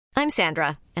I'm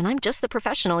Sandra, and I'm just the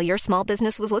professional your small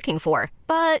business was looking for.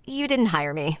 But you didn't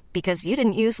hire me because you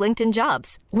didn't use LinkedIn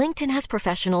Jobs. LinkedIn has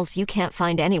professionals you can't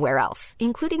find anywhere else,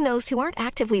 including those who aren't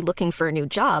actively looking for a new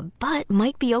job, but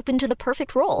might be open to the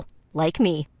perfect role, like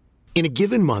me. In a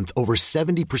given month, over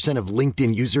 70% of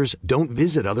LinkedIn users don't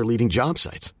visit other leading job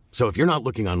sites. So if you're not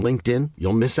looking on LinkedIn,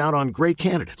 you'll miss out on great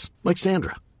candidates like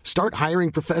Sandra. Start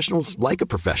hiring professionals like a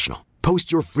professional.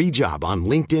 Post your free job on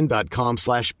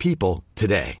linkedin.com/people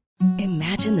today.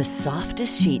 Imagine the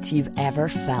softest sheets you've ever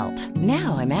felt.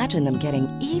 Now imagine them getting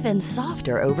even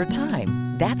softer over time.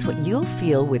 That's what you'll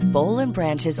feel with Boll &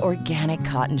 Branch's organic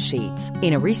cotton sheets.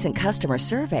 In a recent customer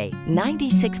survey,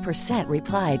 96%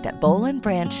 replied that Boll &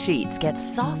 Branch sheets get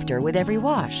softer with every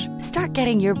wash. Start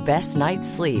getting your best night's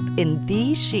sleep in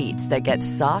these sheets that get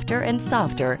softer and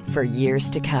softer for years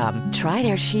to come. Try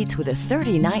their sheets with a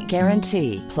 30-night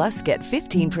guarantee. Plus, get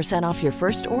 15% off your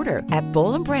first order at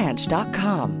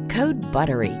bollandbranch.com. Code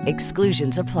BUTTERY.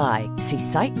 Exclusions apply. See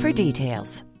site for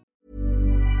details.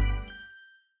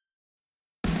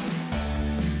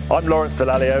 I'm Lawrence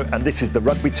Dallaglio, and this is the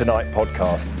Rugby Tonight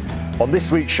podcast. On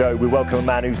this week's show, we welcome a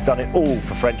man who's done it all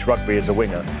for French rugby as a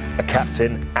winger, a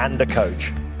captain and a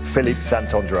coach, Philippe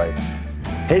Saint-André.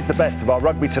 Here's the best of our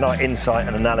Rugby Tonight insight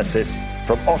and analysis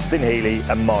from Austin Healey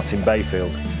and Martin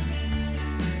Bayfield.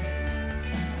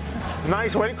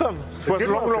 Nice welcome. It was a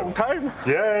long time.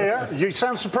 Yeah. You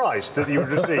sound surprised that you would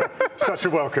receive such a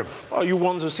welcome. Oh, you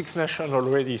won the Six Nations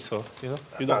already, so you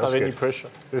don't have any pressure.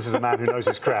 This is a man who knows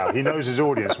his crowd. He knows his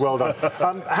audience. Well done.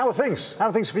 How are things? How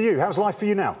are things for you? How's life for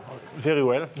you now? Very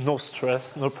well. No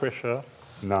stress, no pressure.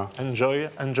 No. Enjoy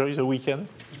the weekend.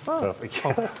 Perfect.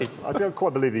 Fantastic. I don't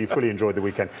quite believe that you fully enjoyed the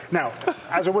weekend. Now,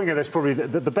 as a winger, that's probably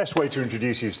the best way to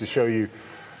introduce you is to show you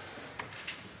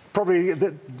probably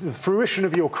the fruition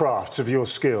of your crafts, of your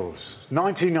skills.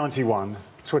 1991,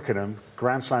 Twickenham,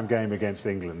 Grand Slam game against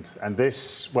England. And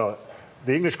this, well,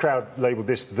 the English crowd labelled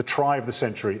this the try of the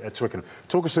century at Twickenham.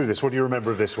 Talk us through this. What do you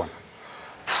remember of this one?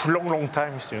 Long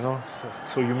times,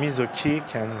 So you miss the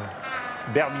kick and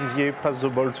Berbizier passed the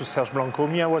ball to Serge Blanco.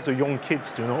 Me, I was a young kid,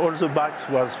 All the backs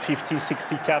was 50,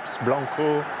 60 caps.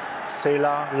 Blanco,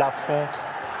 Sela, Lafont,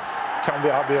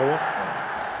 Canberra-Béraud.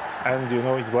 And,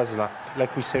 it was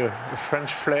like we say, a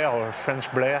French flair or a French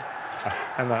Blair.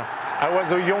 And I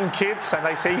was a young kid, and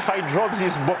I say, if I drop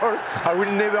this ball, I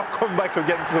will never come back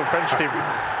again to the French team.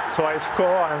 So I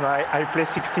score, and I play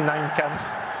 69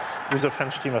 camps with the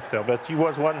French team after. But it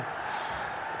was one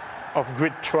of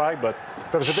great try, but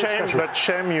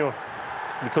shame you.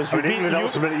 Because you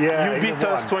beat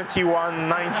us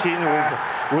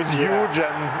 21-19 with huge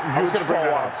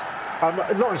forwards.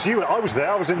 Lawrence, I was there.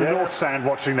 I was in the North Stand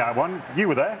watching that one. You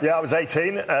were there? Yeah, I was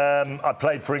 18. I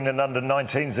played for England under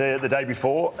 19s the day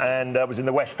before, and I was in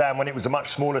the West Stand when it was a much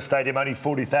smaller stadium, only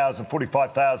 40,000,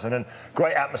 45,000, and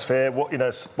great atmosphere.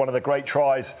 One of the great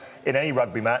tries in any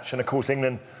rugby match, and of course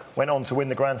England went on to win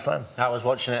the Grand Slam. I was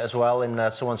watching it as well in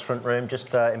someone's front room,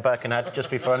 just in Birkenhead, just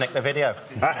before I nicked the video.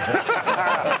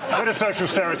 Bit of social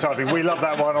stereotyping. We love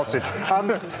that one, Austin.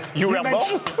 You were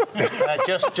born?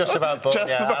 Just about born.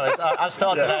 I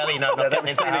started early, not getting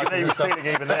into houses. He was stealing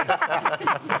even then.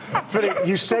 Philippe,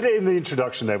 you said it in the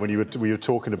introduction there when you were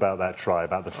talking about that try,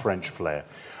 about the French flair.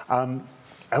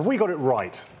 Have we got it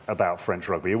right about French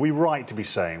rugby? Are we right to be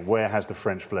saying, where has the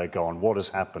French flair gone? What has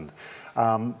happened?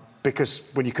 Because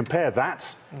when you compare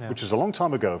that, which is a long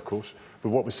time ago, of course,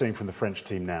 with what we're seeing from the French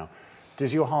team now,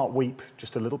 does your heart weep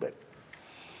just a little bit?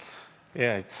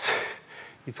 Yeah,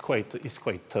 it's quite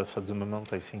tough at the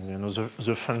moment. I think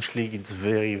the French league is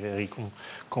very, very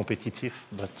competitive,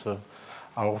 but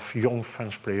our young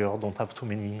French players don't have too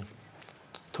many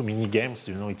games.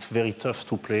 It's very tough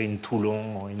to play in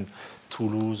Toulon or in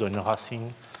Toulouse or in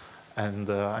Racing, and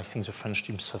I think the French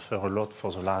team suffer a lot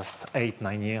for the last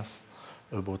 8-9 years.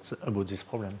 About this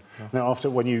problem. Now,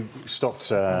 when you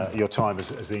stopped your time as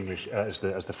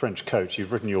the French coach,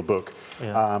 you've written your book,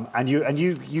 and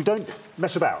you don't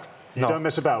mess about. You don't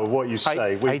mess about with what you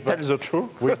say. I tell the truth.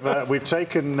 We've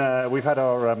had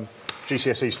our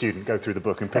GCSE student go through the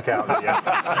book and pick out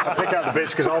the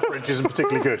bits because our French isn't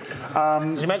particularly good.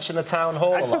 Did you mention the town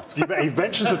hall a lot? He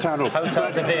mentions the town hall.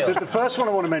 Hotel de Ville. The first one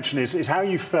I want to mention is how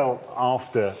you felt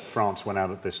after France went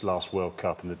out at this last World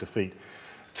Cup and the defeat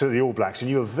to the All Blacks,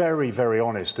 and you were very, very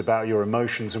honest about your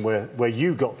emotions and where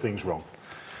you got things wrong.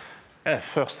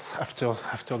 First, after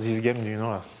this game,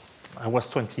 I was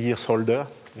 20 years older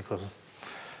because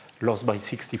lost by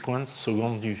 60 points. So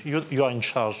you are in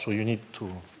charge, so you need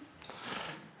to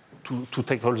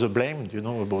take all the blame,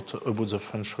 about the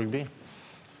French rugby.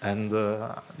 And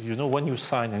when you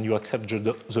sign and you accept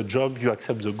the job, you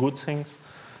accept the good things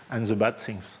and the bad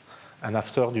things. And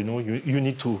after, you know, you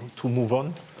need to move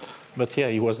on. But yeah,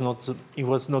 it was not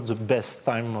the best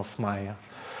time of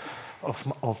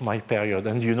my period.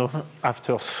 And you know,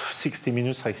 after 60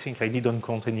 minutes, I think I didn't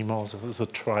count anymore the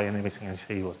try and everything. I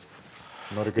say it was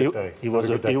not a good day. It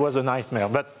was a nightmare.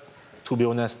 But to be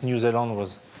honest, New Zealand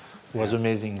was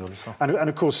amazing also. And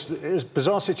of course, it was a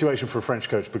bizarre situation for a French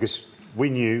coach because we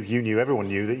knew, you knew, everyone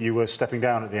knew that you were stepping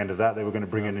down at the end of that. They were going to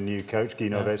bring in a new coach, Guy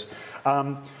Novès.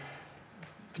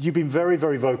 You've been very,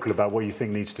 very vocal about what you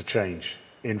think needs to change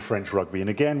in French rugby. And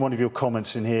again, one of your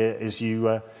comments in here is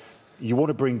you want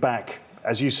to bring back,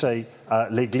 as you say,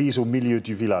 l'église au milieu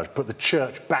du village, put the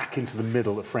church back into the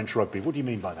middle of French rugby. What do you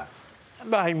mean by that?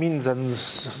 I mean that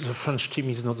the French team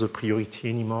is not the priority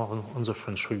anymore on the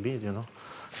French rugby, you know.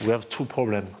 We have two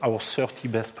problems. Our 30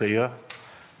 best players,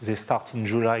 they start in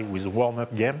July with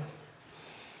warm-up game.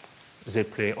 They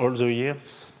play all the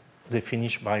years. They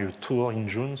finish by a tour in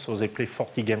June, so they play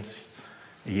 40 games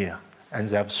a year. And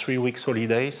they have 3 weeks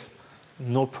holidays,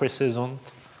 no pre-season,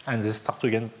 and they start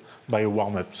again by a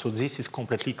warm-up. So this is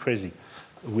completely crazy.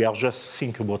 We are just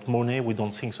think about money, we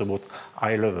don't think about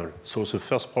high level. So the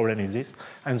first problem is this.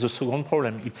 And the second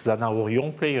problem is that our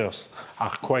young players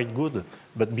are quite good,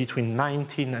 but between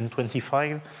 19 and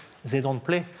 25, they don't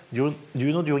play. Do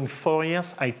you know, during 4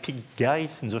 years, I picked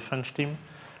guys in the French team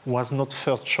who was not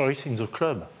first choice in the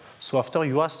club. So after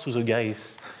you ask to the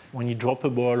guys, when he drop a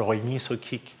ball or he miss a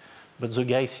kick, but the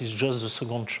guys is just the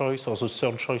second choice or the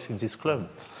third choice in this club.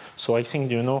 So I think,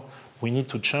 you know, we need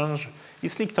to change.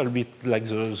 It's a little bit like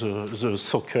the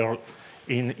soccer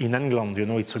in England, you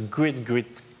know, it's a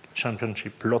great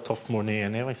championship, lot of money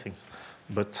and everything.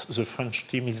 But the French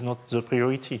team is not the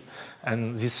priority.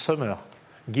 And this summer,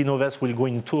 Guy Novès will go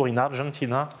in tour in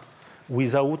Argentina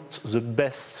without the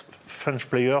best French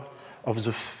player of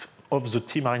the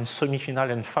team are in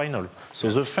semi-final and final. So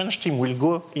the French team will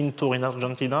go in tour in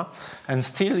Argentina, and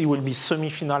still it will be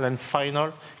semi-final and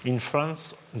final in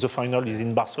France. The final is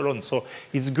in Barcelona. So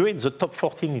it's great. The top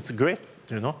 14, it's great,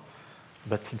 you know.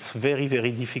 But it's very,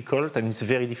 very difficult, and it's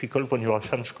very difficult when you're a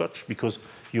French coach because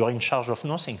you are in charge of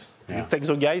nothing. Yeah. You take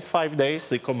the guys 5 days,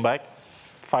 they come back.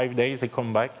 5 days, they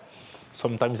come back.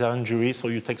 Sometimes they're injuries, so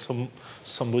you take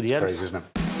somebody else. Crazy, isn't it?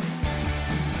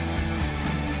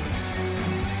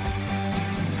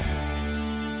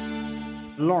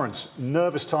 Lawrence,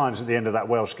 nervous times at the end of that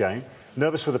Welsh game.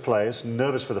 Nervous for the players,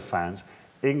 nervous for the fans.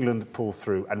 England pulled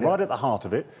through. And right at the heart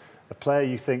of it, a player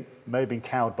you think may have been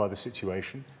cowed by the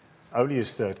situation, only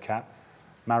his third cap,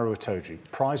 Maro Itoje.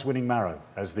 Prize-winning Maro,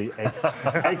 as the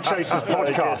Egg Chasers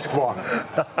podcast won.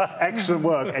 Excellent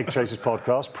work, Egg Chasers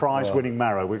podcast. Prize-winning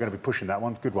Maro. We're going to be pushing that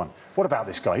one. Good one. What about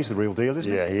this guy? He's the real deal,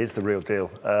 isn't he? Yeah, he is the real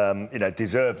deal. You know,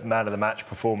 deserved man of the match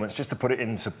performance. Just to put it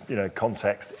into, you know,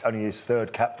 context, only his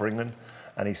third cap for England.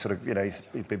 And he's sort of, you know, he's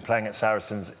been playing at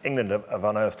Saracens. England have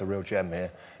unearthed a real gem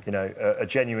here. You know, a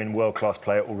genuine world-class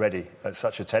player already at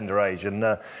such a tender age. And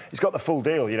he's got the full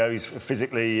deal. You know, he's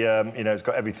physically, you know, he's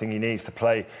got everything he needs to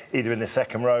play either in the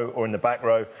second row or in the back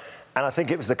row. And I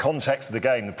think it was the context of the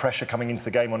game, the pressure coming into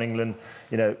the game on England,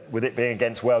 you know, with it being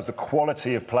against Wales, the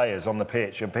quality of players on the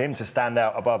pitch. And for him to stand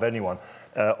out above anyone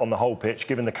on the whole pitch,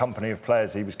 given the company of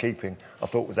players he was keeping, I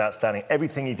thought was outstanding.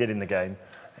 Everything he did in the game,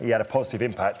 he had a positive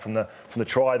impact from the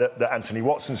try that Anthony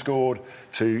Watson scored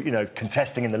to, you know,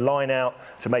 contesting in the line out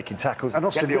to making tackles. And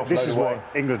also, this is what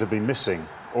England have been missing,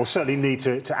 or certainly need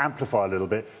to amplify a little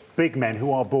bit. Big men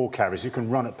who are ball carriers, who can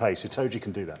run at pace. Itoje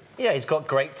can do that. Yeah, he's got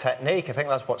great technique. I think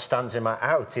that's what stands him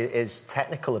out. His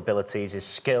technical abilities, his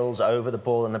skills over the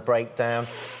ball and the breakdown,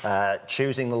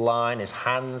 choosing the line, his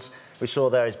hands. We saw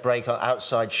there his break on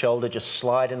outside shoulder, just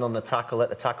sliding on the tackle, let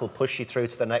the tackle push you through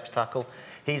to the next tackle.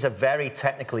 He's a very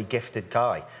technically gifted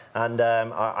guy. And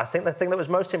I think the thing that was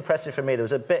most impressive for me, there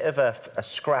was a bit of a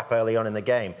scrap early on in the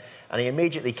game, and he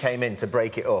immediately came in to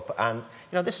break it up. And,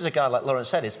 you know, this is a guy, like Lawrence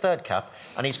said, his third cap,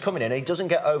 and he's coming in. He doesn't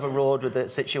get overawed with the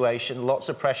situation, lots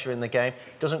of pressure in the game,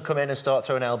 doesn't come in and start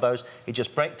throwing elbows. He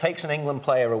just takes an England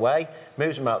player away,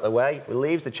 moves him out of the way,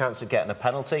 relieves the chance of getting a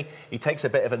penalty. He takes a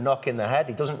bit of a knock in the head,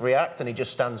 he doesn't react, and he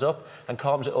just stands up and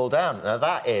calms it all down. Now,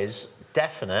 that is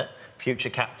definite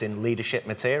future captain leadership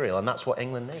material, and that's what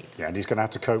England need. Yeah, and he's going to have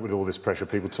to cope with all this pressure,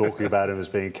 people talking about him as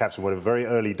being captain, whatever, very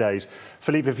early days.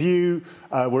 Philippe, if you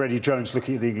were Eddie Jones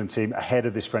looking at the England team ahead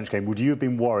of this French game, would you have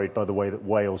been worried by the way that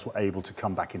Wales were able to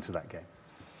come back into that game?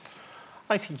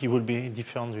 I think it will be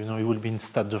different, you know, it will be in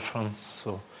Stade de France,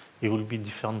 so it will be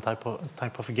different type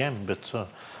of game, but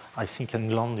I think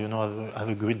England, you know, have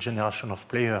a great generation of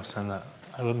players, and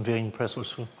I'm very impressed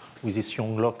also with this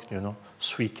young lot, you know,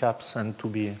 3 caps and to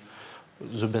be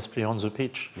the best player on the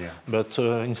pitch. Yeah. But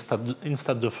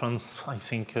instead of France, I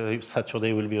think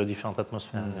Saturday will be a different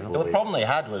atmosphere. You know? Well, the problem they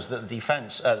had was that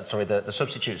the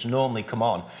substitutes normally come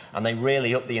on and they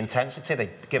really up the intensity. They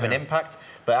give an impact,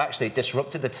 but actually it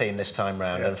disrupted the team this time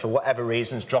round. And for whatever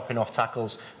reasons, dropping off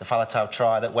tackles, the Faletau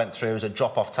try that went through was a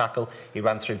drop-off tackle. He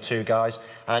ran through 2 guys,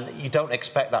 and you don't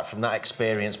expect that from that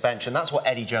experienced bench. And that's what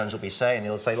Eddie Jones will be saying.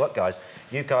 He'll say, look, guys,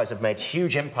 you guys have made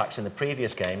huge impacts in the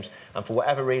previous games, and for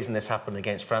whatever reason this happened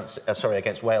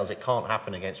against Wales, it can't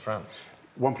happen against France.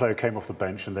 One player came off the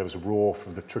bench and there was a roar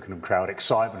from the Twickenham crowd,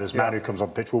 excitement as Manu comes on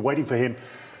the pitch. We're waiting for him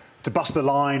to bust the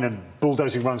line and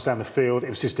bulldozing runs down the field. It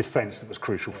was his defence that was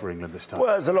crucial for England this time.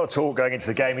 Well, there's a lot of talk going into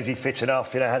the game. Is he fit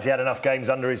enough? You know, has he had enough games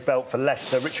under his belt for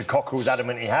Leicester? Richard Cocker was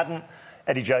adamant he hadn't.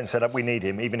 Eddie Jones said, we need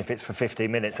him, even if it's for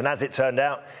 15 minutes. And as it turned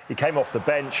out, he came off the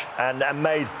bench and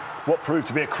made what proved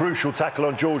to be a crucial tackle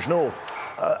on George North.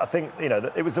 I think, you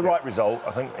know, it was the right result.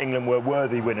 I think England were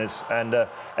worthy winners, and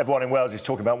everyone in Wales is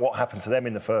talking about what happened to them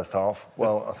in the first half.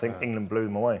 Well, I think England blew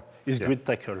them away. It's a good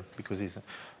tackle, because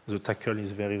the tackle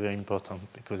is very, very important,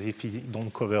 because if he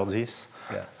don't cover this,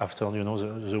 after, you know,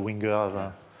 the winger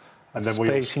have and then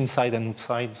space inside and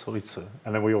outside, so it's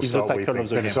and then we all start weeping.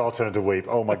 Then it's our turn to weep.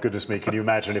 Oh, my goodness me, can you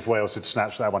imagine if Wales had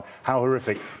snatched that one? How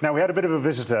horrific. Now, we had a bit of a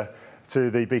visitor to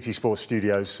the BT Sports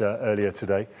studios earlier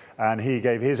today, and he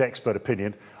gave his expert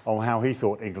opinion on how he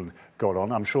thought England got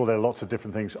on. I'm sure there are lots of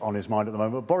different things on his mind at the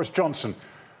moment. Boris Johnson,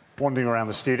 wandering around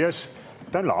the studios.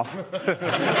 Don't laugh.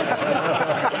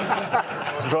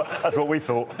 That's what we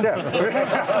thought.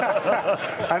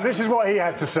 Yeah. And this is what he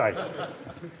had to say.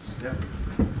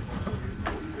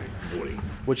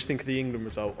 What do you think of the England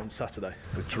result on Saturday?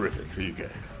 It's terrific. Who you get?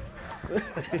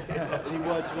 Any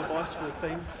words of advice for the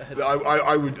team?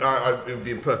 It would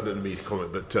be impertinent of me to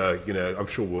comment, but you know, I'm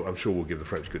sure we'll give the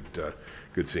French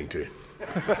good seeing to.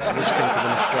 What do you think of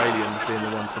an Australian being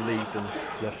the one to lead them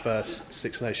to their first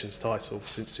Six Nations title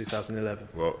since 2011?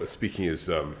 Well, speaking as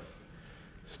I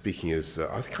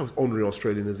think I was Honorary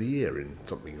Australian of the Year in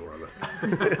something or other.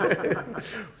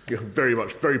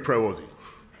 very pro Aussie.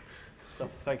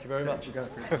 Thank you very much.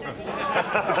 What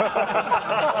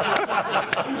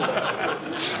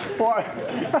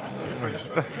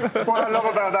I love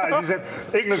about that is he said,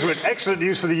 England's win, excellent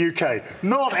news for the UK.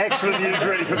 Not excellent news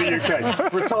really for the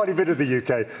UK. For a tiny bit of the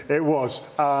UK, it was.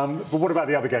 But what about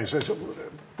the other games?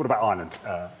 What about Ireland,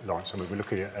 Lawrence? I mean, we're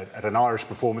looking at an Irish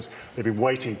performance. They've been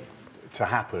waiting to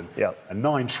happen. Yeah. And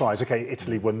 9 tries. OK,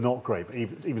 Italy were not great, but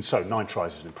even so, 9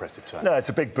 tries is an impressive turn. No, it's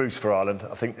a big boost for Ireland.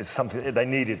 I think it's something they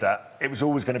needed that. It was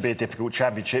always going to be a difficult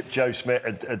championship. Joe Smith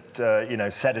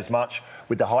had said as much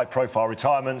with the high-profile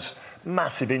retirements,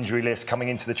 massive injury list coming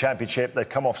into the championship. They've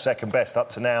come off second best up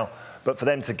to now, but for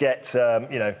them to get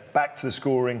back to the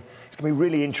scoring, it's going to be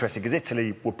really interesting because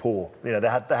Italy were poor. You know, they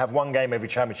have one game every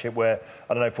championship where,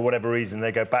 I don't know, for whatever reason,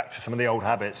 they go back to some of the old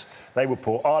habits. They were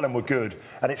poor. Ireland were good,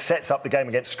 and it sets up the game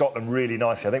against Scotland really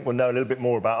nicely. I think we'll know a little bit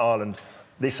more about Ireland,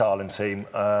 this Ireland team,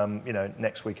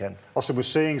 next weekend. Austin, we're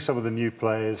seeing some of the new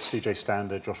players, CJ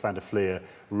Stander, Josh van der Fleer,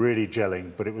 really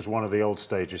gelling, but it was one of the old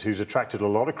stages who's attracted a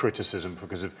lot of criticism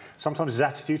because of sometimes his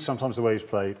attitude, sometimes the way he's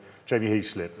played. Jamie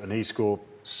Heaslip, and he scored,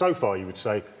 so far, you would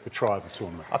say, the try of the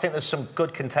tournament. I think there's some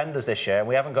good contenders this year, and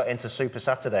we haven't got into Super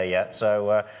Saturday yet,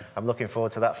 so I'm looking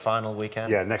forward to that final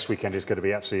weekend. Yeah, next weekend is going to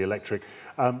be absolutely electric.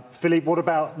 Philippe,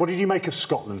 what did you make of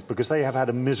Scotland? Because they have had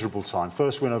a miserable time.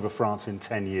 First win over France in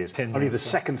 10 years. Only the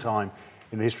second time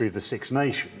in the history of the Six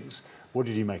Nations. What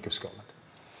did you make of Scotland?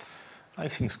 I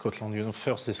think Scotland,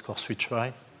 first they scored 3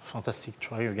 tries, fantastic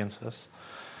try against us.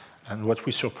 And what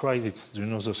we surprised, it's,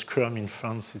 the scrum in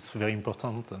France, it's very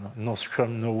important. No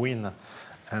scrum, no win.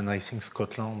 And I think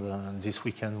Scotland this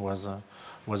weekend was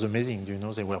amazing.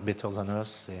 They were better than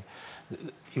us.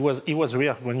 It was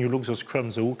rare when you look at the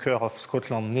scrum, the hooker of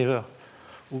Scotland never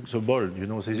hooked the ball.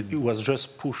 It was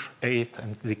just push 8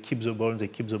 and they keep the ball,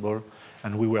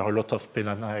 and we were a lot of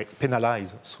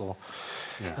penalized. So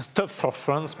it's tough for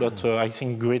France, but I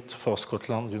think great for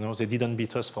Scotland. They didn't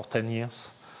beat us for 10 years.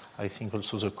 I think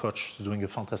also the coach is doing a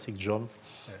fantastic job.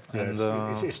 Yeah, and,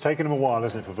 it's taken him a while,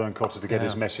 hasn't it, for Vern Cotter to get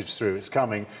his message through. It's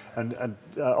coming. And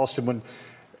Austin, when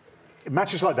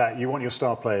matches like that, you want your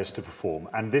star players to perform.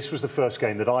 And this was the first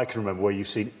game that I can remember where you've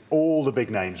seen all the big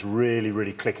names really,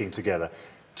 really clicking together.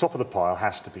 Top of the pile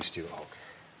has to be Stuart Hogg.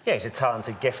 Yeah, he's a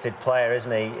talented, gifted player,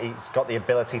 isn't he? He's got the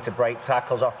ability to break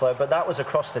tackles, offload, but that was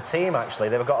across the team, actually.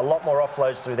 They've got a lot more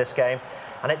offloads through this game,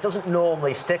 and it doesn't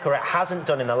normally stick, or it hasn't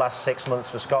done in the last 6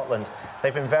 months for Scotland.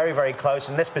 They've been very, very close.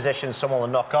 In this position, someone will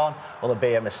knock on, or there'll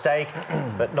be a mistake,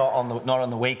 but not on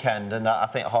the weekend, and I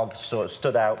think Hogg sort of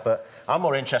stood out. But I'm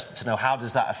more interested to know, how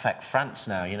does that affect France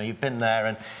now? You know, you've been there,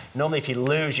 and normally if you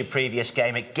lose your previous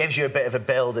game, it gives you a bit of a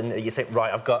build, and you think,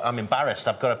 right, I'm embarrassed,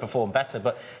 I've got to perform better.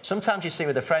 But sometimes you see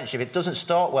with the French, if it doesn't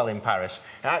start well in Paris,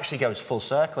 it actually goes full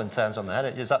circle and turns on their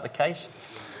head. Is that the case?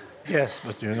 Yes,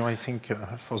 but you know, I think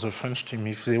for the French team,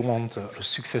 if they want a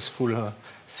successful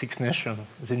Six Nations,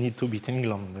 they need to beat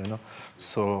England, you know.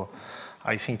 So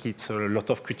I think it's a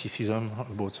lot of criticism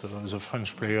about the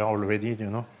French player already, you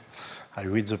know. I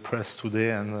read the press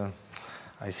today, and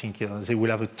I think they will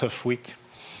have a tough week,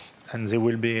 and they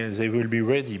will be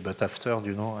ready. But after,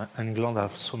 you know, England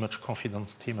have so much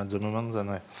confidence team at the moment,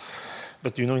 and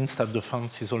but you know, in Stade de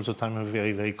France is all the time a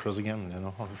very, very close game, you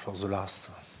know, for the last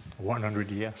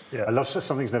 100 years. Yeah. I love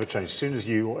something's never changed. As soon as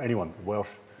you or anyone, the Welsh,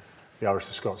 the Irish,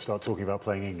 the Scots, start talking about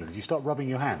playing England, you start rubbing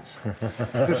your hands.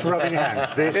 Just rubbing your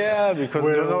hands. This because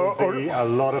will be a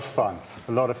lot of fun.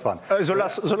 A lot of fun.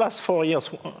 The last 4 years,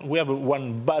 we have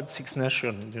one bad Six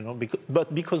Nations, you know,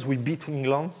 but because we beat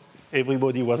England,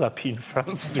 everybody was happy in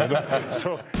France, you know.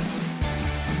 So.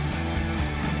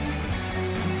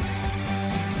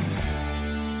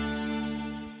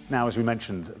 Now, as we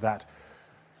mentioned, that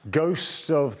ghost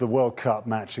of the World Cup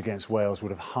match against Wales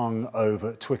would have hung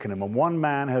over Twickenham, and one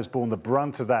man has borne the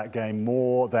brunt of that game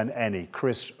more than any,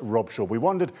 Chris Robshaw. We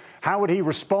wondered, how would he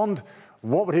respond?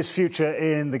 What would his future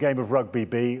in the game of rugby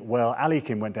be? Well, Ali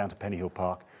Kim went down to Pennyhill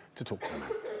Park to talk to the man.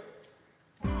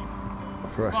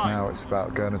 For us now, it's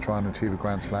about going to try and achieve a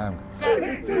Grand Slam.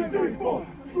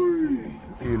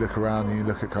 You look around and you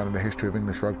look at kind of the history of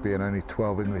English rugby, and only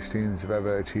 12 English teams have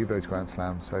ever achieved those Grand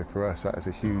Slams. So for us, that is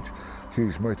a huge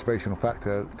motivational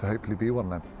factor to hopefully be one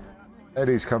of them.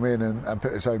 Eddie's come in and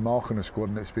put his own mark on the squad,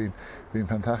 and it's been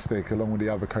fantastic, along with the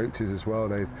other coaches as well.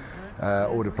 They've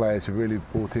all the players have really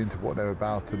bought into what they're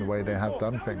about and the way they have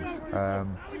done things,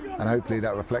 and hopefully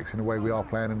that reflects in the way we are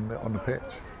playing on the pitch.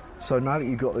 So now that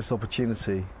you've got this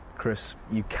opportunity, Chris,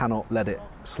 you cannot let it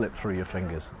slip through your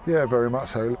fingers. Yeah, very much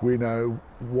so. We know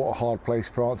what a hard place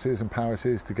France is and Paris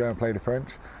is to go and play the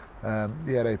French.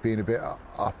 Yeah, they've been a bit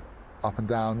up and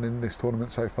down in this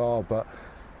tournament so far, but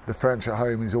the French at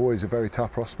home is always a very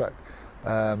tough prospect.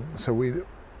 So we've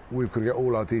got to get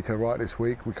all our detail right this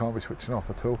week. We can't be switching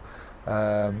off at all.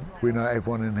 We know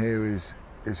everyone in here is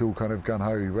all kind of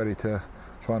gung-ho, ready to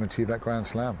try and achieve that Grand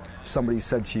Slam. Somebody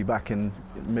said to you back in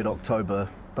mid-October,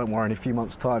 don't worry, in a few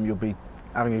months' time you'll be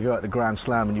having a go at the Grand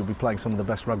Slam and you'll be playing some of the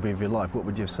best rugby of your life. What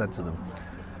would you have said to them?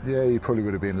 Yeah, you probably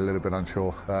would have been a little bit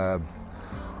unsure.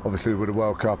 Obviously with the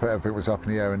World Cup, everything was up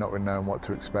in the air and not really knowing what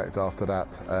to expect after that.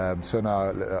 So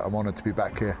now I'm honoured to be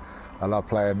back here. I love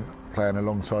playing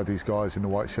alongside these guys in the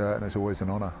white shirt, and it's always an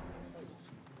honour.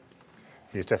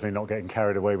 He's definitely not getting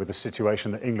carried away with the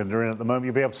situation that England are in at the moment.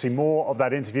 You'll be able to see more of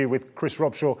that interview with Chris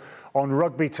Robshaw on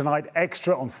Rugby Tonight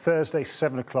Extra on Thursday,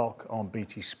 7 o'clock on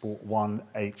BT Sport 1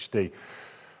 HD.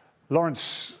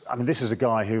 Lawrence, I mean, this is a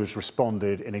guy who has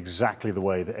responded in exactly the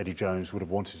way that Eddie Jones would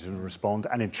have wanted him to respond,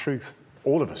 and in truth,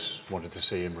 all of us wanted to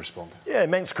see him respond. Yeah,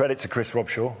 immense credit to Chris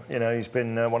Robshaw. You know, he's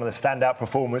been one of the standout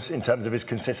performers in terms of his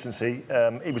consistency.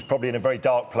 He was probably in a very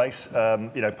dark place,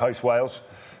 you know, post-Wales.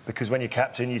 Because when you're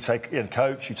captain, you take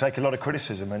coach, you take a lot of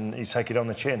criticism and you take it on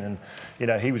the chin. And you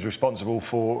know he was responsible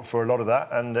for a lot of that,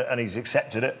 and he's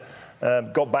accepted it.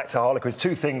 Got back to Harlequins.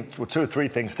 Two or three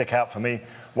things stick out for me.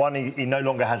 One, he no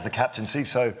longer has the captaincy,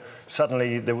 so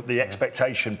suddenly the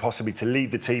expectation possibly to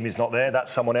lead the team is not there.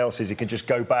 That's someone else's. He can just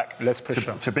go back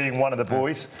to being one of the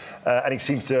boys, and he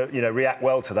seems to react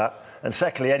well to that. And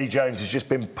secondly, Eddie Jones has just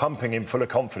been pumping him full of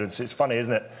confidence. It's funny,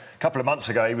 isn't it? A couple of months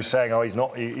ago, he was saying, "Oh, he's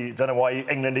not. He don't know why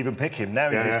England even pick him." Now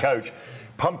he's his coach,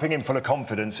 pumping him full of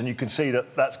confidence, and you can see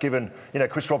that's given.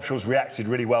 Chris Robshaw's reacted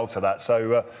really well to that.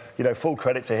 So, full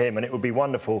credit to him, and it would be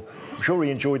wonderful. I'm sure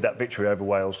he enjoyed that victory over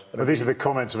Wales. Well, these are the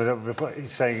comments.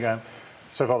 He's saying.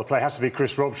 So far, the play has to be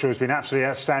Chris Robshaw, who's been absolutely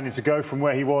outstanding. To go from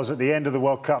where he was at the end of the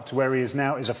World Cup to where he is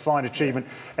now is a fine achievement.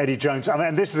 Eddie Jones, I mean,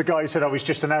 and this is a guy who said, he's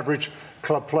just an average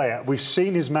club player. We've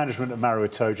seen his management of Maro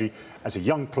Itoje as a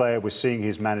young player. We're seeing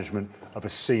his management of a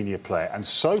senior player. And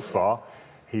so far,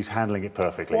 he's handling it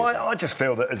perfectly. Well, I just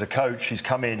feel that as a coach, he's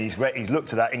come in, he's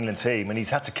looked at that England team, and he's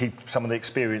had to keep some of the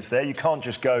experience there. You can't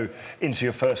just go into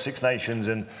your first Six Nations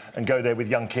and go there with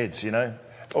young kids,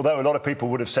 although a lot of people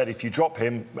would have said if you drop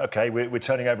him, OK, we're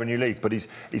turning over a new leaf. But he's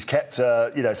kept,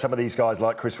 some of these guys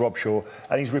like Chris Robshaw,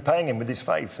 and he's repaying him with his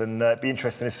faith. And it'd be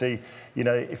interesting to see,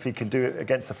 if he can do it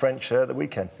against the French the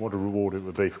weekend. What a reward it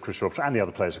would be for Chris Robshaw and the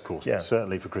other players, of course. Yeah. But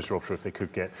certainly for Chris Robshaw if they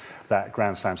could get that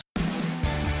Grand Slam.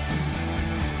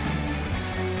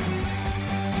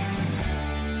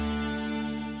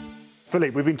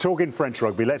 Philippe, we've been talking French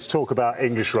rugby. Let's talk about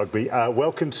English rugby.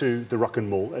 Welcome to the Ruck and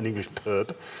Mall, an English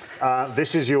pub.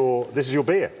 This is your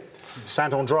beer,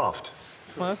 Santon Draft.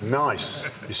 What? Nice.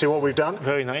 You see what we've done?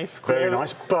 Very nice. Very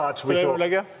nice. But we thought,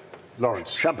 lager?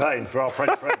 Lawrence, Champagne for our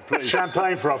French friend, please.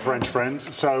 Champagne for our French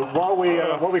friends. So while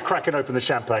we're cracking open the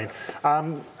champagne,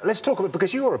 let's talk about,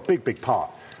 because you are a big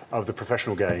part of the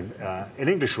professional game in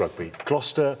English rugby,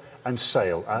 Gloucester and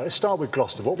Sale. Let's start with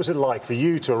Gloucester. What was it like for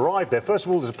you to arrive there, first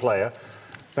of all as a player,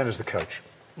 then as the coach?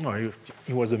 No,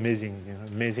 it was amazing.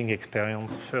 Amazing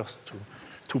experience. First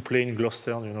to play in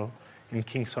Gloucester, in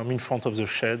Kingsholm, in front of the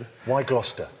shed. Why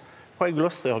Gloucester? Why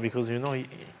Gloucester? Because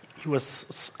he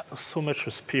was so much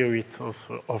a spirit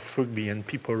of rugby, and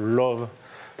people love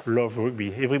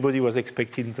rugby. Everybody was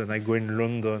expecting that I go in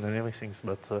London and everything,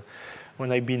 but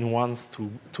when I've been once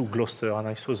to Gloucester and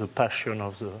I saw the passion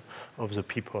of the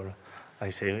people, I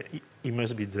say he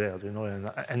must be there,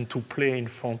 and to play in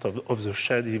front of the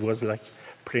shed, it was like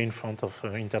playing in front of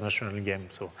an international game.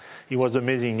 So it was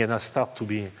amazing, and I start to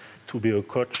be a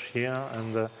coach here,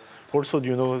 and also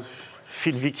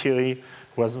Phil Vickery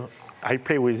was. I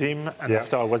play with him, and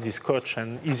after I was his coach,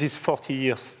 and he's his 40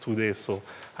 years today. So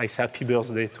I say happy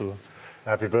birthday to.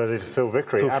 Happy birthday to Phil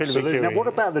Vickery. Absolutely. Phil Vickery. Now, what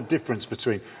about the difference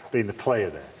between being the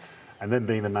player there and then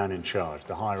being the man in charge,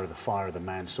 the hire of the fire of the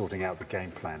man sorting out the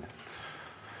game plan?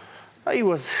 It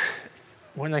was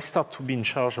when I started to be in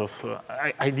charge of.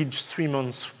 I did 3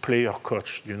 months player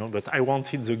coach, but I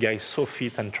wanted the guy so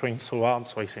fit and trained so hard.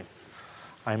 So I said,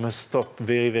 I must stop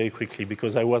very, very quickly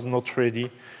because I was not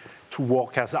ready to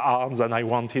work as hard as I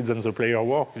wanted than the player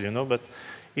worked, But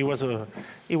it was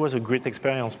a great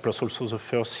experience. Plus also the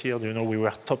first year, we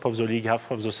were top of the league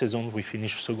half of the season. We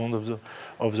finished second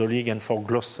of the league, and for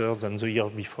Gloucester, than the year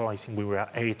before, I think we were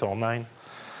 8 or 9.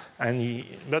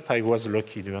 But I was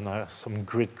lucky, some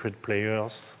great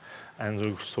players, and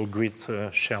also great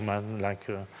chairman like,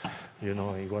 he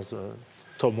was.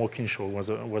 Tom Walkinshaw was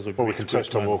a great. Well, we can touch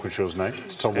Tom Walkinshaw's name.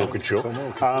 It's Tom Walkinshaw.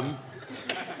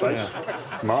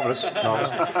 Marvellous.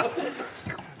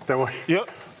 Don't worry. Yep.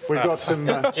 We've got some.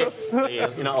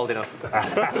 You're not old enough.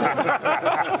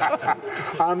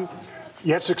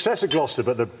 You had success at Gloucester,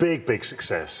 but the big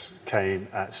success came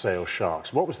at Sale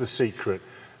Sharks. What was the secret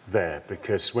there?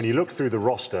 Because when you look through the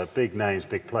roster, big names,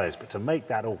 big players, but to make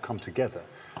that all come together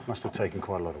must have taken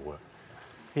quite a lot of work.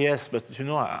 Yes, but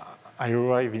I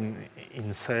arrived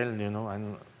in Sale,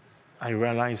 and I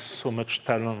realized so much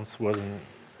talent was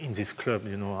in this club,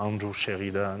 Andrew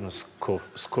Sheridan,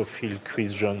 Schofield,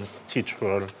 Chris Jones,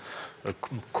 Titchell,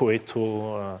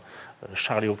 Coeto,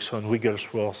 Charlie Oxon,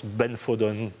 Wigglesworth, Ben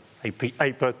Foden.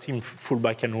 I put him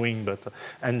fullback and wing,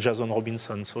 and Jason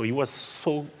Robinson. So he was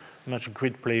so much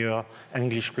great player,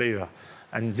 English player.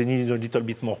 And they needed a little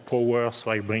bit more power, so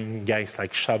I bring guys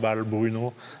like Chabal,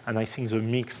 Bruno, and I think the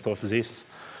mix of this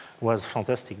was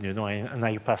fantastic, and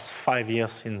I passed 5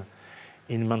 years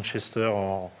in Manchester,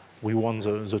 or we won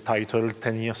the title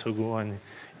 10 years ago, and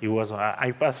it was,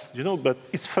 I passed, but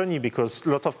it's funny because a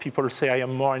lot of people say I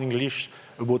am more English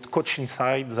about coaching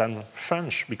side than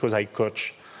French, because I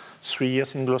coach 3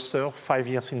 years in Gloucester, 5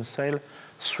 years in Sale,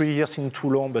 3 years in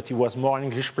Toulon, but he was more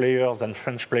English player than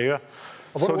French player.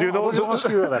 So I want to ask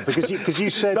you about that, because you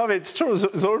said... No, it's true.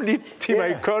 The only team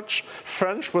I coached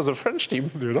French was a French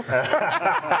team, They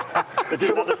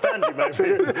didn't understand you,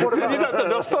 maybe. They didn't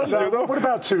understand, What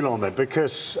about Toulon, then?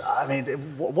 Because,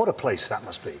 what a place that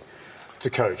must be to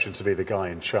coach and to be the guy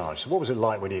in charge. So what was it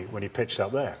like when you pitched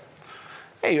up there?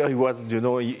 It was,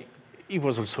 it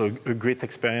was also a great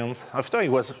experience. After, it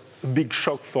was a big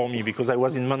shock for me, because I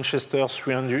was in Manchester,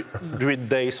 300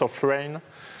 days of rain.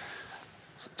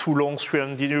 Toulon,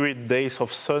 300 days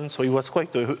of sun, so it was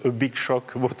quite a big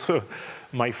shock about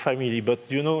my family. But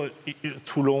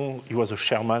Toulon, he was a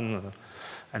chairman,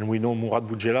 and we know Mourad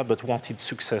Boudjela, but wanted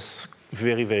success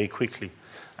very, very quickly.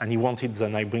 And he wanted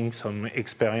that I bring some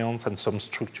experience and some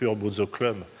structure about the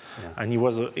club. Yeah. And it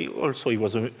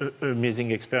was an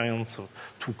amazing experience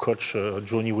to coach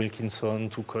Johnny Wilkinson,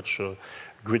 to coach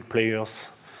great players.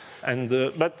 And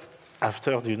but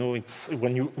after, it's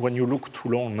when you look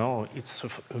Toulon now, it's an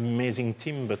amazing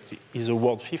team, but it's a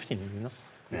World 15,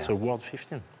 It's a World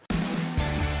 15.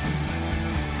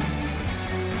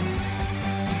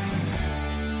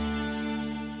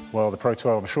 Well, the Pro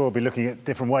 12, I'm sure, will be looking at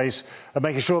different ways of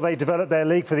making sure they develop their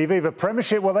league for the Aviva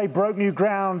Premiership. Well, they broke new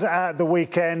ground at the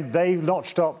weekend. They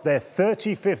notched up their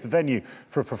 35th venue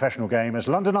for a professional game as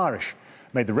London Irish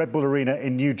made the Red Bull Arena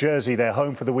in New Jersey their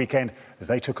home for the weekend as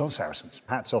they took on Saracens.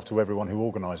 Hats off to everyone who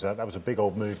organised that. That was a big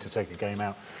old move to take a game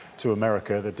out to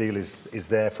America. The deal is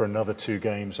there for another 2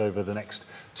 games over the next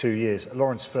 2 years.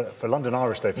 Lawrence, for London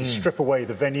Irish, though, if you strip away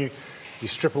the venue, you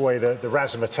strip away the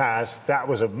razzmatazz, that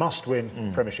was a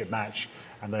must-win Premiership match,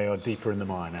 and they are deeper in the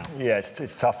mire now. Yeah,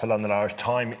 it's tough for London Irish.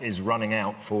 Time is running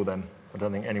out for them. I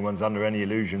don't think anyone's under any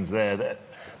illusions there.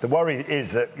 The worry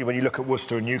is that when you look at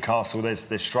Worcester and Newcastle,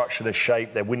 there's structure, there's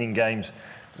shape, they're winning games.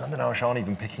 London Irish aren't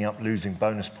even picking up losing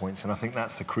bonus points, and I think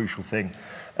that's the crucial thing.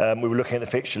 We were looking at the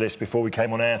fixture list before we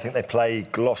came on air. I think they play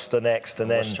Gloucester next and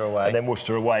then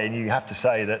Worcester away. And you have to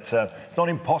say that it's not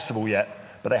impossible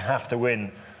yet, but they have to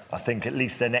win, I think, at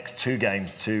least their next 2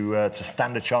 games to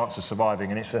stand a chance of surviving.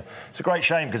 And it's a great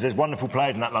shame because there's wonderful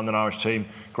players in that London Irish team,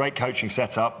 great coaching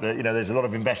setup. There's a lot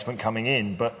of investment coming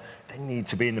in, but they need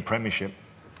to be in the Premiership.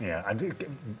 Yeah, and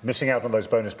missing out on those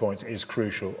bonus points is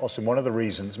crucial. Austin, one of the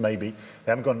reasons maybe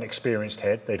they haven't got an experienced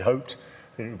head. They'd hoped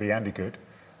that it would be Andy Good.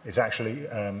 It's actually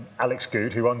Alex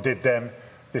Good who undid them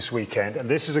this weekend. And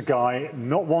this is a guy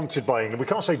not wanted by England. We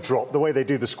can't say dropped. The way they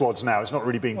do the squads now, it's not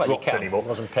really being dropped anymore. He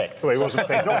wasn't picked. Well, he wasn't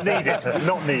picked. Not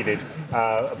needed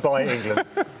by England.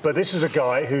 But this is a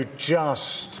guy who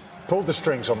just pulled the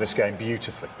strings on this game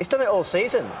beautifully. He's done it all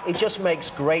season. He just makes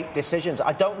great decisions.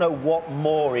 I don't know what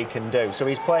more he can do. So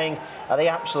he's playing at the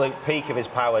absolute peak of his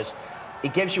powers. He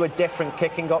gives you a different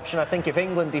kicking option. I think if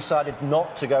England decided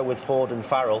not to go with Ford and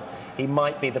Farrell, he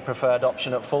might be the preferred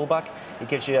option at fullback. He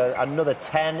gives you another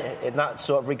 10 in that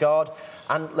sort of regard.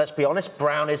 And let's be honest,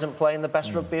 Brown isn't playing the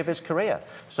best rugby of his career.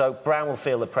 So Brown will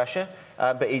feel the pressure,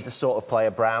 but he's the sort of player,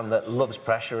 Brown, that loves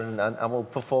pressure and will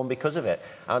perform because of it.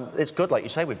 And it's good, like you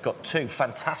say, we've got 2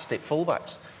 fantastic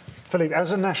fullbacks. Philippe,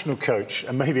 as a national coach,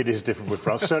 and maybe it is different with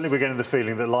France, certainly we're getting the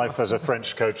feeling that life as a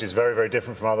French coach is very, very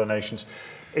different from other nations.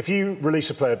 If you release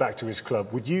a player back to his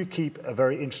club, would you keep a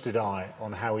very interested eye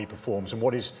on how he performs and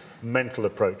what his mental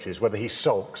approach is, whether he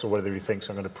sulks or whether he thinks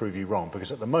I'm going to prove you wrong?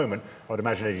 Because at the moment, I would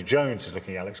imagine Eddie Jones is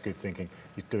looking at Alex Good thinking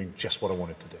he's doing just what I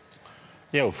wanted to do.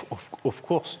 Yeah, of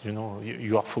course,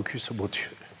 you are focused about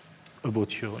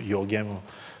your game,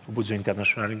 about the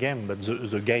international game, but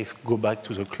the guys go back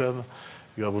to the club.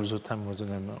 You have all the time with the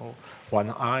name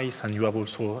One Eyes, and you have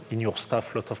also in your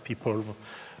staff a lot of people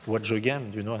watch the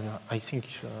game, and I think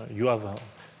you have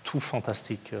 2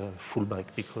 fantastic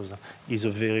fullback because he's a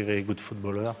very, very good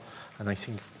footballer, and I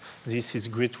think this is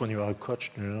great when you are a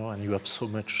coach, and you have so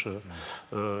much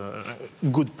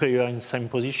good player in the same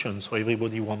position, so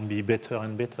everybody wants to be better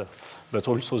and better. But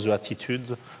also the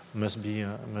attitude must be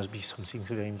something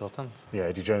very important. Yeah,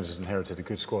 Eddie Jones has inherited a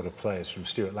good squad of players from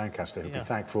Stuart Lancaster. He'll be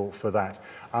thankful for that.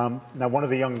 Now, one of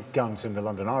the young guns in the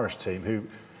London Irish team, who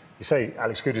you say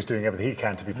Alex Good is doing everything he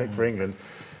can to be picked for England,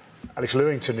 Alex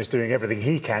Lewington is doing everything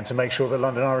he can to make sure that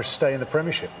London Irish stay in the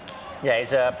Premiership. Yeah,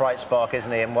 he's a bright spark,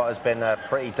 isn't he, in what has been a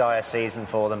pretty dire season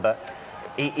for them. But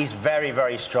he's very,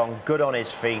 very strong, good on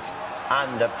his feet,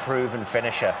 and a proven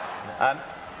finisher.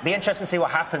 Be interesting to see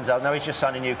what happens. I know he's just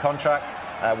signed a new contract.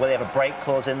 Will he have a break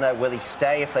clause in there? Will he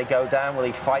stay if they go down? Will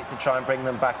he fight to try and bring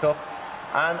them back up?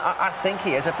 And I think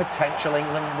he is a potential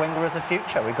England winger of the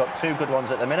future. We've got 2 good ones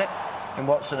at the minute, in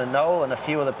Watson and Noel, and a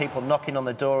few other people knocking on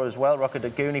the door as well. Rocco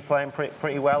Daguni playing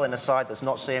pretty well in a side that's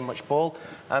not seeing much ball.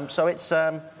 So it's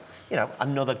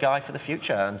another guy for the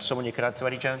future and someone you could add to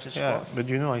Eddie Jones' squad. Yeah, but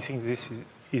I think this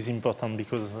is important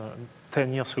because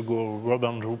 10 years ago, Rob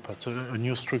Andrew put a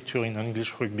new structure in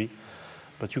English rugby,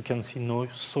 but you can see now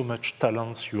so much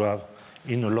talents you have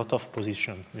in a lot of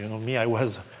positions. Me, I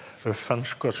was a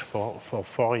French coach for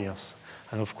 4 years.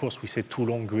 And of course, we say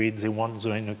Toulon great, they won the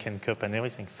Heineken Cup and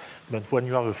everything. But when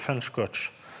you have a French coach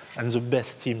and the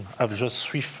best team have just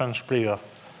 3 French players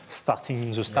starting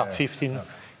in the start 15,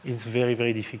 it's very,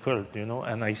 very difficult,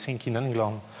 And I think in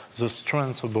England, the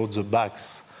strength about the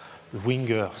backs,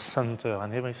 winger, centre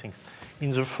and everything. In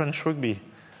the French rugby,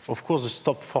 of course, the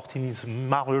top 14 is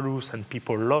marvelous and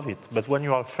people love it. But when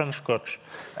you are a French coach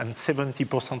and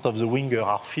 70% of the winger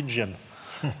are Fijian,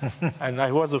 and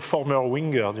I was a former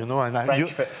winger, and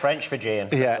French Fijian.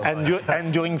 Yeah,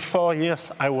 and during 4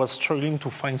 years, I was struggling to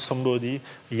find somebody.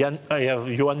 I have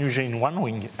Johan Huget in one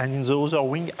wing, and in the other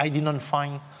wing, I didn't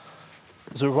find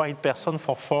the right person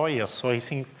for 4 years. So I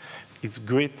think it's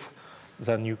great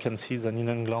that you can see that in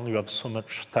England you have so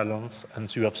much talent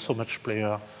and you have so much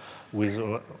player with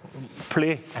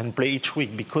play each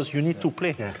week because you need to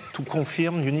play. Yeah. To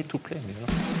confirm, you need to play.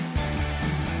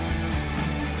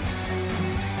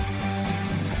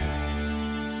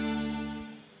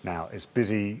 Now, it's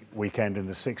busy weekend in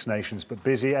the Six Nations, but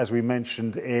busy, as we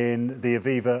mentioned, in the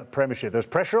Aviva Premiership. There's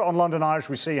pressure on London Irish.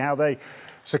 We see how they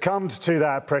succumbed to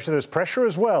that pressure. There's pressure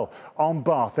as well on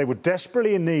Bath. They were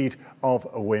desperately in need of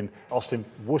a win. Austin,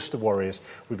 Worcester Warriors,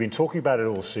 we've been talking about it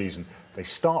all season. They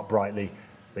start brightly.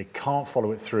 They can't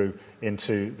follow it through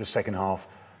into the second half.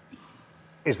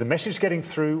 Is the message getting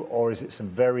through, or is it some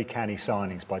very canny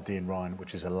signings by Dean Ryan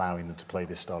which is allowing them to play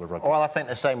this style of rugby? Well, I think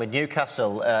the same with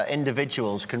Newcastle.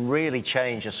 Individuals can really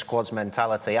change a squad's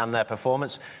mentality and their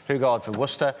performance. Hugard for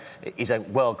Worcester, he's a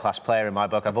world-class player in my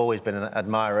book. I've always been an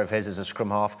admirer of his as a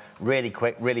scrum half. Really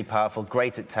quick, really powerful,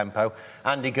 great at tempo.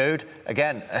 Andy Goode,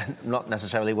 again, not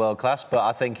necessarily world-class, but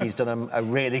I think he's done a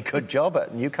really good job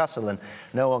at Newcastle, and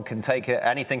no one can take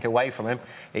anything away from him.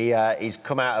 He's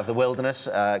come out of the wilderness,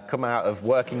 come out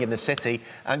of working in the city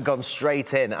and gone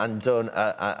straight in and done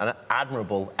an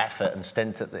admirable effort and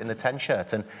stint in the 10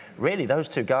 shirt. And really, those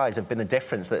two guys have been the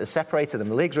difference that has separated them.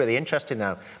 The league's really interesting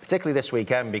now, particularly this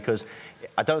weekend, because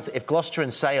if Gloucester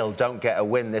and Sale don't get a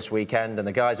win this weekend and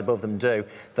the guys above them do,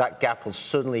 that gap will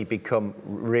suddenly become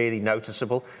really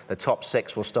noticeable. The top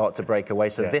six will start to break away.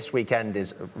 So this weekend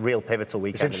is a real pivotal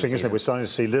weekend. It's interesting, isn't it? We're starting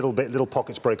to see little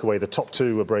pockets break away. The top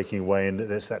two are breaking away, and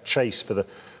there's that chase for the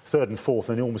third and fourth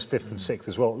and almost fifth and sixth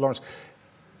as well. Lawrence,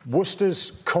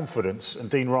 Worcester's confidence, and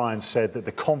Dean Ryan said that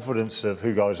the confidence of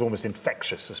Hugard is almost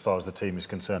infectious as far as the team is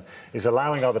concerned, is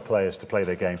allowing other players to play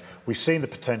their game. We've seen the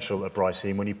potential at Bryce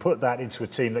Heem. When you put that into a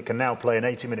team that can now play an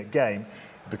 80-minute game,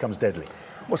 it becomes deadly.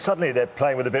 Well, suddenly they're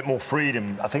playing with a bit more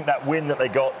freedom. I think that win that they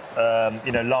got,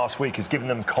 last week has given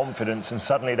them confidence, and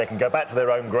suddenly they can go back to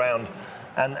their own ground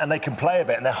and they can play a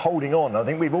bit, and they're holding on. I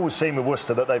think we've always seen with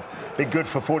Worcester that they've been good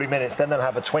for 40 minutes, then they'll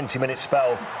have a 20-minute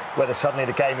spell where suddenly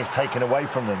the game is taken away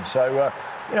from them. So,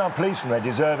 I'm pleased for them. They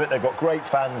deserve it. They've got great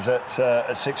fans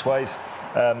at Six Ways.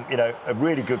 A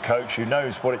really good coach who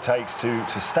knows what it takes to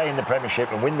stay in the Premiership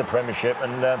and win the Premiership.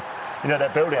 And they're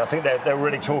building. I think they're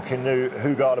really talking to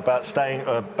Hugard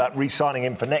about re-signing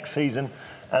him for next season,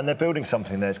 and they're building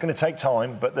something there. It's going to take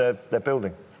time, but they're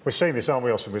building. We're seeing this, aren't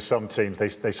we, also with some teams?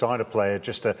 They sign a player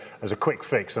just as a quick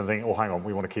fix and think, oh, hang on,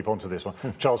 we want to keep on to this one.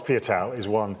 Charles Piutau is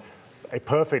a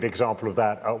perfect example of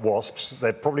that at Wasps.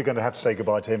 They're probably going to have to say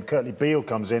goodbye to him. Curtly Beale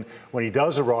comes in. When he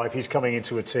does arrive, he's coming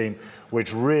into a team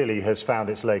which really has found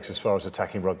its legs as far as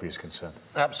attacking rugby is concerned.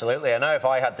 Absolutely. I know if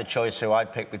I had the choice who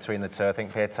I'd pick between the two, I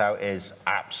think Piutau is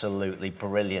absolutely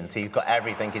brilliant. He's got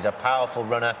everything. He's a powerful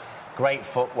runner, great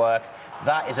footwork.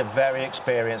 That is a very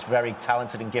experienced, very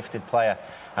talented and gifted player.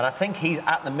 And I think he's,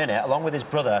 at the minute, along with his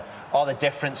brother, are the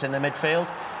difference in the midfield.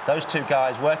 Those two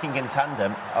guys working in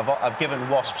tandem have given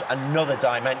Wasps another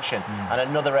dimension and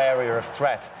another area of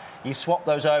threat. You swap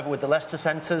those over with the Leicester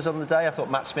centres on the day. I thought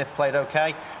Matt Smith played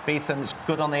OK. Beetham's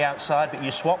good on the outside, but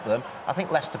you swap them, I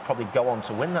think Leicester probably go on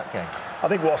to win that game. I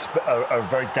think Wasps are a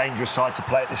very dangerous side to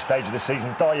play at this stage of the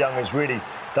season. Dai Young has really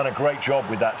done a great job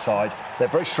with that side. They're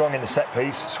very strong in the set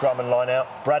piece, scrum and line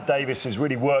out. Brad Davis has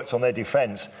really worked on their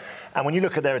defence. And when you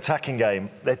look at their attacking game,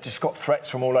 they've just got threats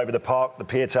from all over the park. The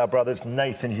Piutau brothers,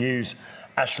 Nathan Hughes,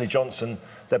 Ashley Johnson.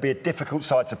 They'll be a difficult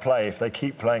side to play if they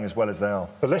keep playing as well as they are.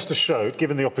 But Leicester showed,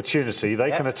 given the opportunity,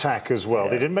 they can attack as well.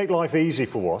 They didn't make life easy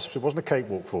for Wasps. It wasn't a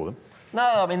cakewalk for them.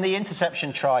 No, I mean, the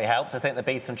interception try helped. I think the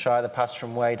Beetham try, the pass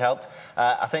from Wade helped.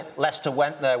 I think Leicester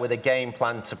went there with a game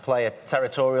plan to play a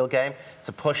territorial game,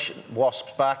 to push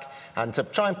Wasps back and to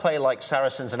try and play like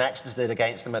Saracens and Exeter did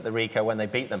against them at the Ricoh when they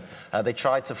beat them. They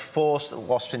tried to force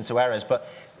Wasps into errors, but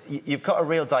you've got a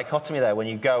real dichotomy there when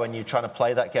you go and you're trying to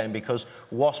play that game, because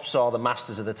Wasps are the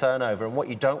masters of the turnover, and what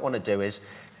you don't want to do is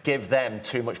give them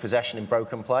too much possession in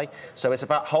broken play. So it's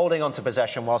about holding on to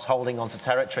possession whilst holding on to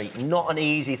territory. Not an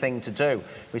easy thing to do.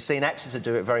 We've seen Exeter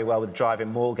do it very well with the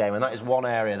driving maul game, and that is one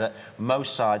area that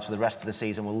most sides for the rest of the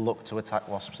season will look to attack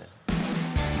Wasps in.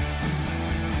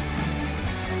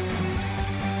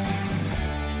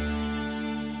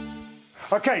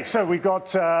 OK, so we've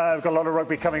got a lot of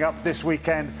rugby coming up this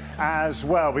weekend as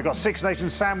well. We've got Six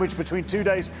Nations sandwiched between 2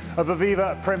 days of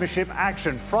Aviva Premiership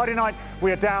action. Friday night,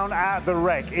 we are down at the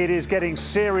Rec. It is getting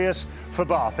serious for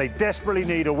Bath. They desperately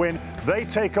need a win. They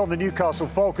take on the Newcastle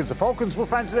Falcons. The Falcons will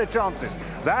fancy their chances.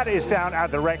 That is down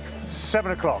at the Rec,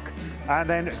 7 o'clock. And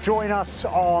then join us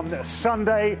on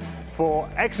Sunday for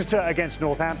Exeter against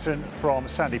Northampton from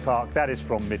Sandy Park. That is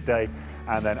from midday.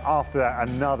 And then after that,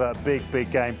 another big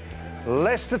game.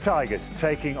 Leicester Tigers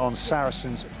taking on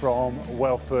Saracens from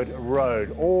Welford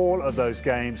Road. All of those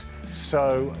games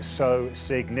so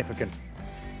significant.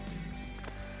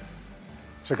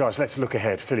 So guys, let's look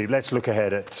ahead. Philippe, let's look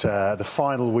ahead at the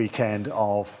final weekend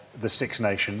of the Six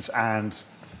Nations, and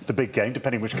the big game,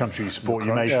 depending which country you support.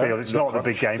 You may feel it's not the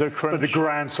big game, but the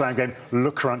Grand Slam game,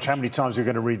 Le Crunch. How many times are we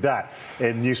going to read that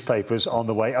in newspapers on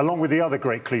the way, along with the other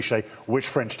great cliche, which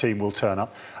French team will turn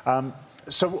up?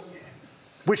 So,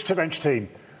 which French team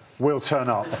will turn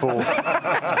up for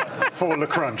Le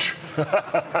Crunch?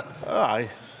 I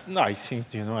think,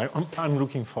 I'm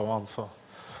looking forward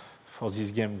for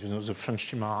this game. The French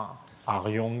team are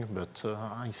young, but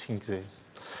I think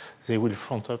they will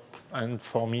front up. And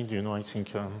for me, I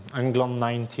think England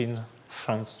 19,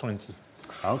 France 20.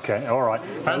 Okay, all right.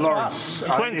 Lawrence,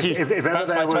 20. If ever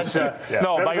there was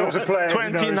a player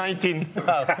 2019.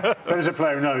 There's a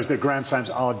player who knows that Grand Slams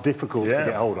are difficult to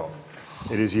get hold of.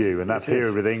 It is you, and that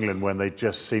period with England when they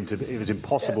just seemed to, it was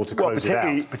impossible to close it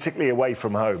out. Particularly away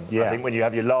from home. I think when you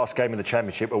have your last game of the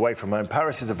Championship away from home,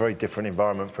 Paris is a very different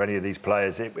environment for any of these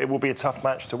players. It will be a tough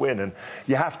match to win, and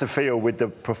you have to feel with the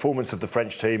performance of the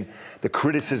French team, the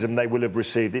criticism they will have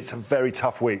received, it's a very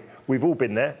tough week. We've all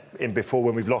been there before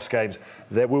when we've lost games.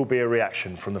 There will be a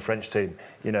reaction from the French team.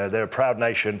 They're a proud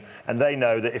nation, and they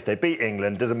know that if they beat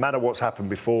England, doesn't matter what's happened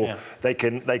before, they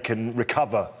can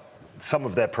recover some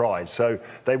of their pride. So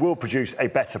they will produce a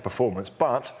better performance,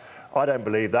 but I don't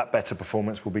believe that better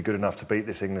performance will be good enough to beat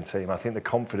this England team. I think the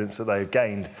confidence that they've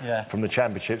gained from the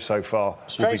Championship so far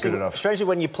will be good enough. Strangely,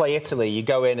 when you play Italy, you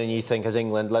go in and you think, as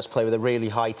England, let's play with a really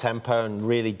high tempo and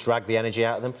really drag the energy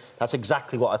out of them. That's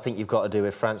exactly what I think you've got to do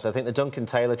with France. I think the Duncan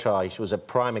Taylor try was a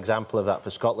prime example of that for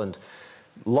Scotland.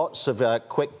 Lots of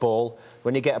quick ball.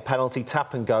 When you get a penalty,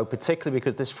 tap and go, particularly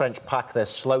because this French pack, they're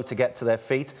slow to get to their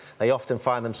feet. They often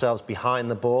find themselves behind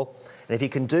the ball. And if you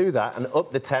can do that and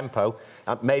up the tempo,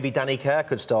 maybe Danny Kerr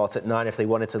could start at 9 if they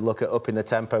wanted to look at upping the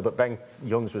tempo, but Ben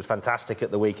Youngs was fantastic at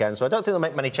the weekend, so I don't think they'll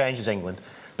make many changes, England.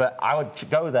 But I would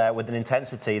go there with an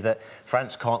intensity that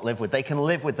France can't live with. They can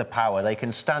live with the power. They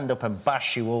can stand up and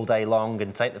bash you all day long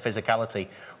and take the physicality.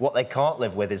 What they can't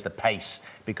live with is the pace,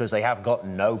 because they have got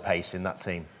no pace in that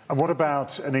team. And what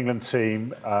about an England team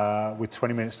with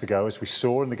 20 minutes to go? As we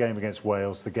saw in the game against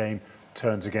Wales, the game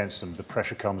turns against them, the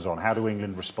pressure comes on. How do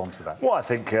England respond to that? Well, I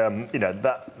think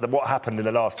that what happened in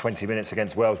the last 20 minutes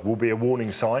against Wales will be a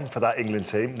warning sign for that England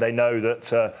team. They know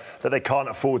that they can't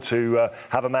afford to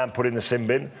have a man put in the sin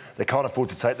bin. They can't afford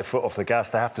to take the foot off the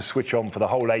gas. They have to switch on for the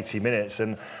whole 80 minutes,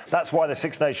 and that's why the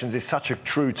Six Nations is such a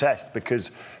true test.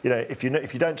 Because if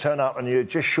you don't turn up and you're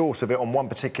just short of it on one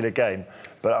particular game,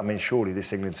 but I mean, surely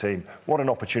this England team, what an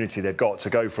opportunity they've got to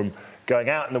go from going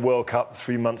out in the World Cup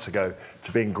 3 months ago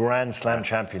to being Grand Slam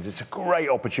champions. It's a great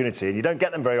opportunity, and you don't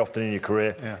get them very often in your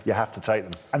career. You have to take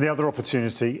them. And the other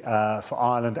opportunity for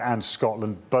Ireland and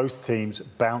Scotland, both teams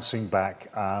bouncing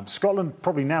back. Scotland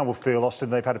probably now will feel,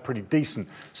 Austin, they've had a pretty decent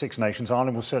Six Nations.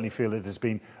 Ireland will certainly feel it has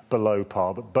been below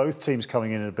par, but both teams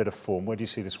coming in a bit of form. Where do you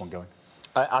see this one going?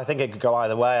 I think it could go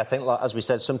either way. I think, as we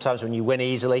said, sometimes when you win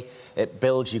easily, it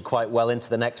builds you quite well into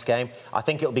the next game. I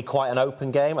think it'll be quite an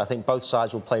open game. I think both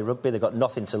sides will play rugby. They've got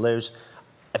nothing to lose.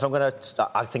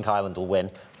 I think Ireland will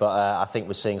win, but I think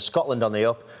we're seeing Scotland on the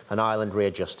up and Ireland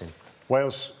readjusting.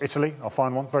 Wales, Italy, I'll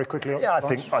find one very quickly. Yeah,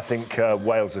 I think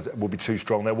Wales will be too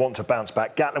strong. They'll want to bounce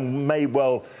back. Gatland may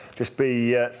well just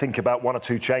think about 1 or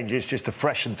 2 changes just to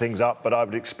freshen things up, but I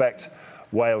would expect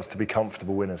Wales to be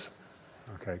comfortable winners.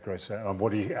 Okay, great. So,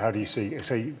 how do you see?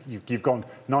 So you've gone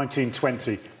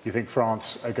 19-20. You think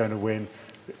France are going to win?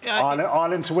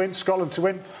 Ireland to win? Scotland to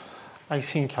win? I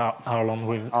think Ireland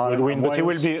will win, but it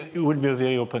will be a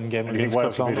very open game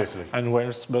against Scotland and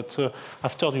Wales. But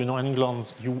after in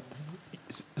England,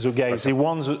 the guys they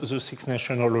won the Six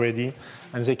Nations already,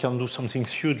 and they can do something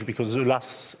huge because the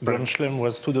last Grand Slam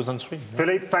was 2003.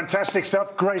 Philippe, fantastic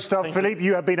stuff, great stuff. Philippe,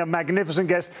 you have been a magnificent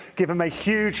guest. Give him a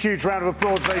huge round of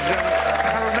applause, ladies and gentlemen.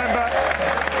 And remember,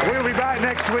 we'll be back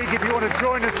next week. If you want to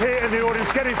join us here in the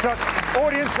audience, get in touch.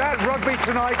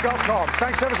 audience@rugbytonight.com.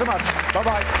 Thanks ever so much.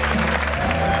 Bye-bye.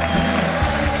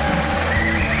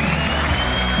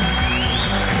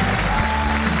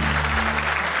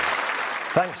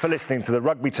 Thanks for listening to the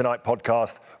Rugby Tonight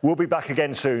podcast. We'll be back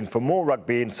again soon for more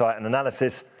rugby insight and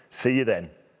analysis. See you then.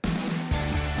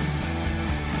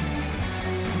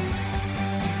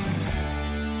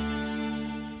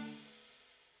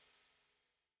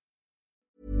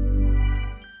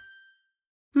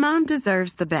 Mom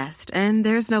deserves the best, and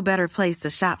there's no better place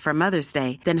to shop for Mother's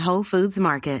Day than Whole Foods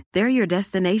Market. They're your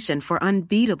destination for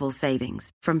unbeatable savings,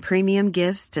 from premium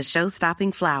gifts to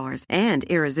show-stopping flowers and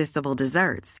irresistible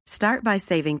desserts. Start by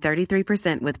saving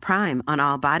 33% with Prime on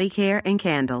all body care and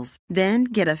candles. Then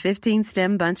get a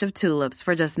 15-stem bunch of tulips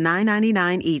for just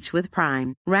 $9.99 each with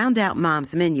Prime. Round out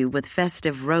Mom's menu with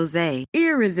festive rosé,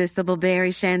 irresistible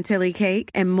berry chantilly cake,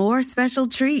 and more special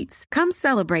treats. Come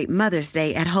celebrate Mother's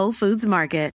Day at Whole Foods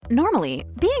Market. Normally,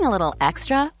 being a little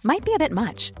extra might be a bit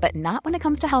much, but not when it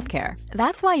comes to healthcare.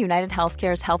 That's why United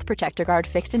Healthcare's Health Protector Guard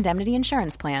fixed indemnity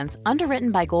insurance plans,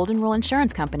 underwritten by Golden Rule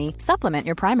Insurance Company, supplement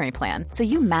your primary plan so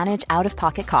you manage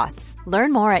out-of-pocket costs.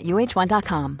 Learn more at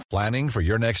UH1.com. Planning for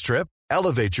your next trip?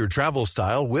 Elevate your travel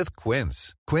style with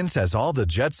Quince. Quince has all the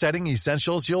jet-setting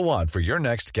essentials you'll want for your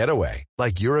next getaway,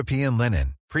 like European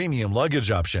linen, premium luggage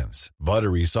options,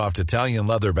 buttery soft Italian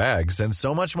leather bags, and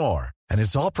so much more. And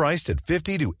it's all priced at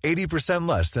 50 to 80%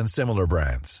 less than similar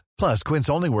brands. Plus, Quince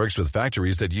only works with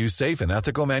factories that use safe and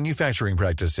ethical manufacturing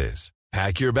practices.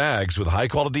 Pack your bags with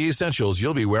high-quality essentials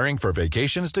you'll be wearing for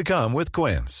vacations to come with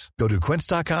Quince. Go to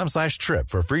quince.com/trip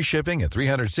for free shipping and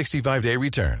 365-day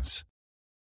returns.